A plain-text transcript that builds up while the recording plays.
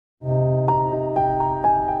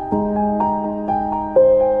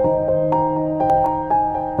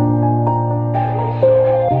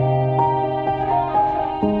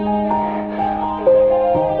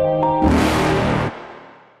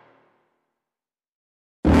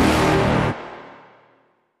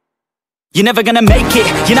You're never gonna make it,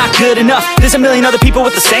 you're not good enough. There's a million other people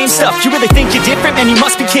with the same stuff. You really think you're different? Man, you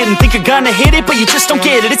must be kidding. Think you're gonna hit it, but you just don't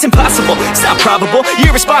get it. It's impossible, it's not probable,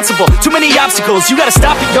 you're irresponsible. Too many obstacles, you gotta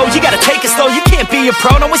stop it, yo. You gotta take it slow, you can't be a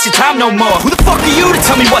pro. Don't waste your time no more. Who the fuck are you to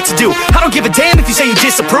tell me what to do? I don't give a damn if you say you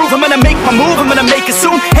disapprove. I'm gonna make my move, I'm gonna make it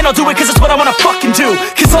soon. And I'll do it cause it's what I wanna fucking do.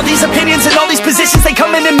 Cause all these opinions and all these positions, they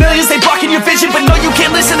come in millions, they blocking your vision. But no, you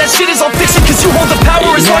can't listen, that shit is all fiction. Cause you hold the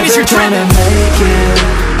power as long as you're dreaming.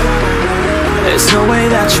 There's no way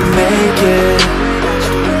that you make it.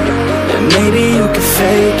 And maybe you can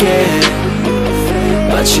fake it,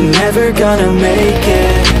 but you're never gonna make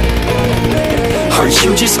it. Are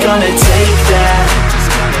you just gonna take that?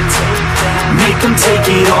 Make them take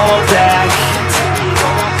it all back.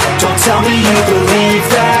 Don't tell me you believe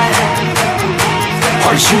that.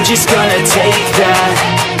 Are you just gonna take that?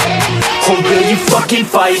 Or will you fucking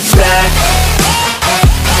fight back?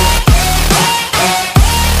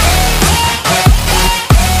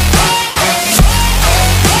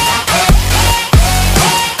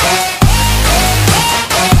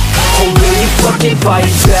 Fucking fight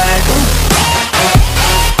back.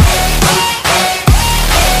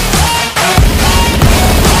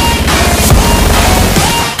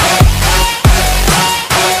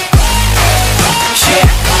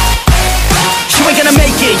 You ain't gonna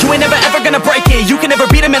make it, you ain't never ever gonna break it. You can never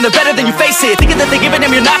beat them and they're better than you face it. Thinking that they give a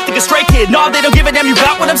damn, you're not thinking straight, kid. No, they don't give a damn, you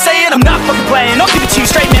got what I'm saying? I'm not fucking playing, I'll give it to you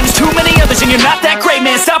straight, man. There's too many others and you're not that great,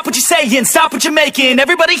 man. Stop what you're saying, stop what you're making.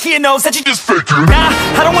 Everybody here knows that you just faking. Nah,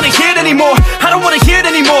 I don't wanna hear it anymore, I don't wanna hear it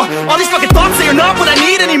anymore. All these fucking thoughts, they are not what I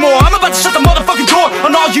need anymore. I'm about to shut the motherfucking door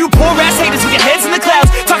on all you poor ass haters with your heads in the clouds,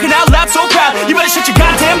 talking out loud so proud. You better shut your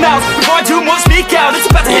goddamn mouth before I do more speak out. It's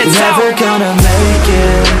about to head south. You're never gonna make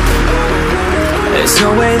it. There's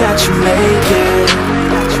no way that you make it.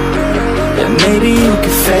 And maybe you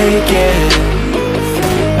can fake it,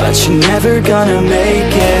 but you're never gonna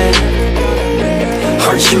make it.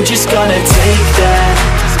 Are you just gonna take that?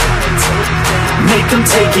 Make them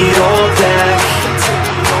take it all back.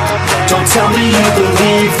 Don't tell me you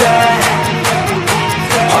believe that.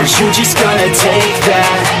 Are you just gonna take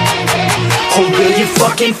that? Or will you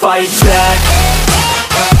fucking fight back?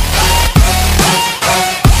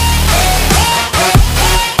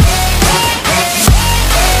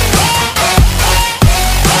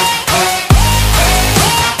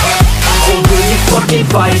 Fucking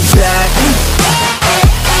fight back.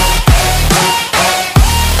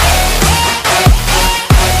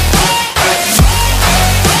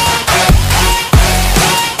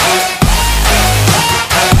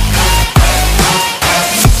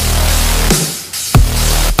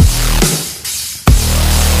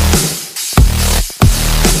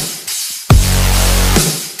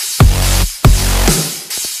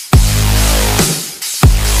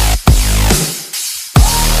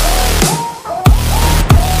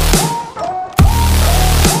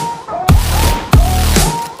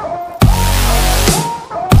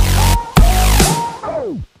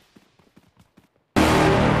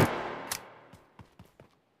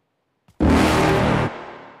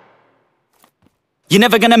 You're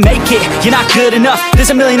never gonna make it, you're not good enough.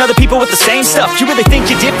 There's a million other people with the same stuff. You really think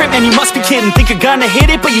you're different? Man, you must be kidding. Think you're gonna hit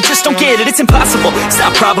it, but you just don't get it. It's impossible, it's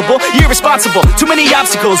not probable, you're irresponsible. Too many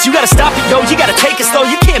obstacles, you gotta stop it, yo. You gotta take it slow,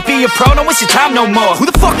 you can't be a pro. Don't waste your time no more. Who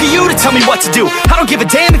the fuck are you to tell me what to do? I don't give a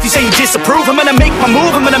damn if you say you disapprove. I'm gonna make my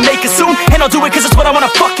move, I'm gonna make it soon. And I'll do it cause it's what I wanna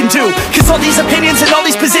fucking do. Cause all these opinions and all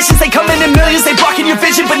these positions, they come in millions, they blocking your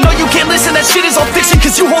vision. But no, you can't listen, that shit is all fiction.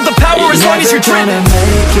 Cause you hold the power as long as you're dreaming.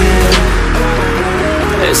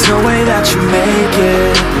 There's no way that you make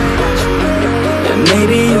it. And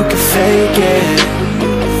maybe you can fake it,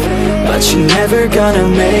 but you're never gonna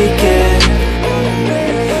make it.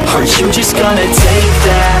 Are you just gonna take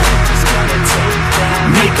that?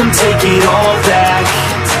 Make them take it all back.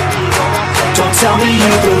 Don't tell me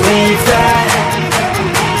you believe that.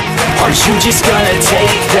 Are you just gonna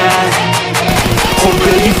take that? Or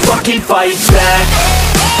will you fucking fight back?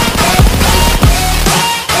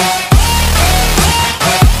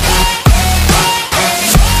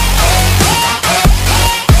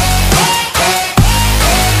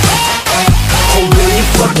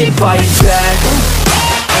 Fucking fight back.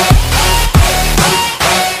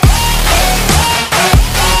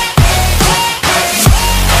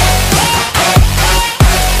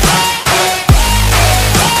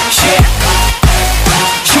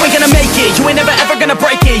 You ain't gonna make it, you ain't never ever gonna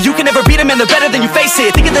break it. You can never beat them and they're better than you face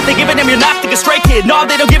it. Thinking that they give a damn, you're not thinking straight, kid. No,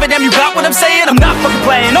 they don't give a damn, you got what I'm saying? I'm not fucking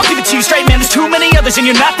playing, I'll give it to you straight, man. There's too many others and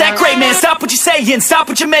you're not that great, man. Stop what you're saying, stop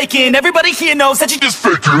what you're making. Everybody here knows that you just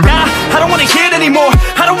faking. Nah, I don't wanna hear it anymore,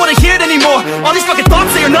 I don't wanna hear it anymore. All these fucking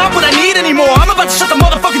thoughts, they are not what I need anymore. I'm about to shut the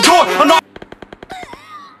motherfucker